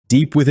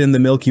Deep within the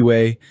Milky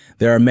Way,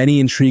 there are many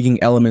intriguing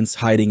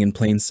elements hiding in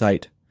plain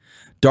sight.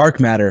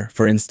 Dark matter,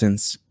 for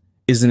instance,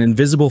 is an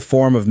invisible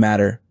form of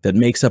matter that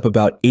makes up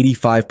about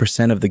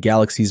 85% of the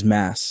galaxy's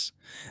mass.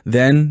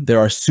 Then there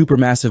are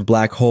supermassive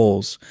black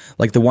holes,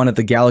 like the one at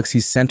the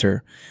galaxy's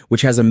center,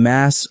 which has a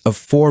mass of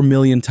 4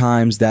 million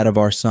times that of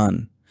our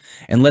Sun.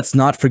 And let's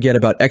not forget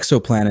about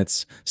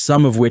exoplanets,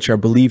 some of which are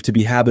believed to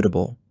be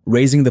habitable,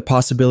 raising the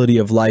possibility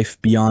of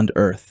life beyond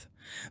Earth.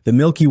 The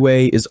Milky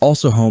Way is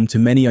also home to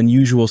many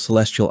unusual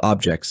celestial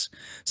objects,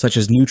 such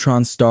as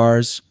neutron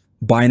stars,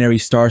 binary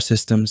star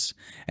systems,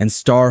 and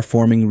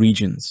star-forming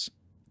regions.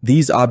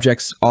 These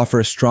objects offer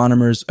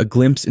astronomers a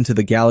glimpse into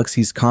the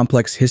galaxy's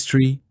complex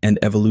history and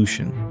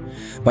evolution.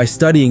 By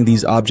studying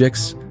these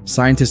objects,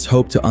 scientists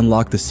hope to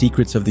unlock the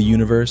secrets of the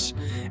universe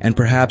and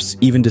perhaps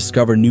even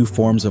discover new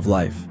forms of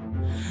life.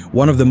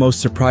 One of the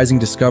most surprising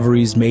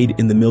discoveries made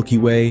in the Milky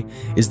Way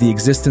is the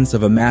existence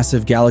of a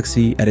massive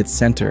galaxy at its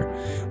center,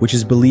 which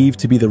is believed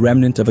to be the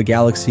remnant of a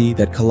galaxy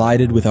that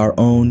collided with our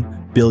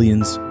own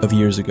billions of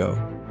years ago.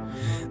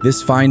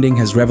 This finding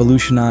has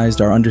revolutionized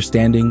our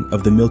understanding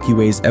of the Milky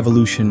Way's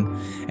evolution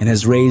and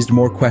has raised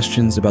more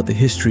questions about the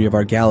history of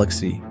our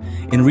galaxy.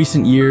 In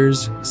recent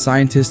years,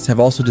 scientists have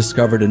also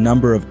discovered a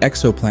number of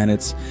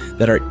exoplanets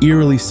that are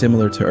eerily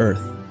similar to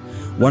Earth.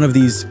 One of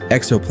these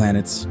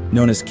exoplanets,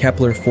 known as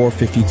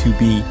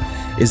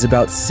Kepler-452b, is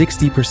about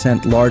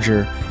 60%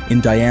 larger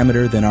in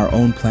diameter than our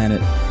own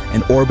planet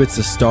and orbits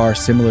a star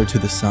similar to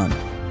the Sun.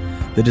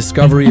 The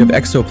discovery of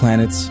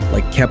exoplanets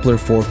like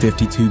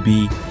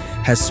Kepler-452b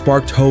has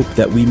sparked hope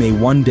that we may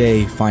one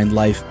day find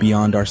life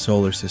beyond our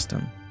solar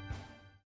system.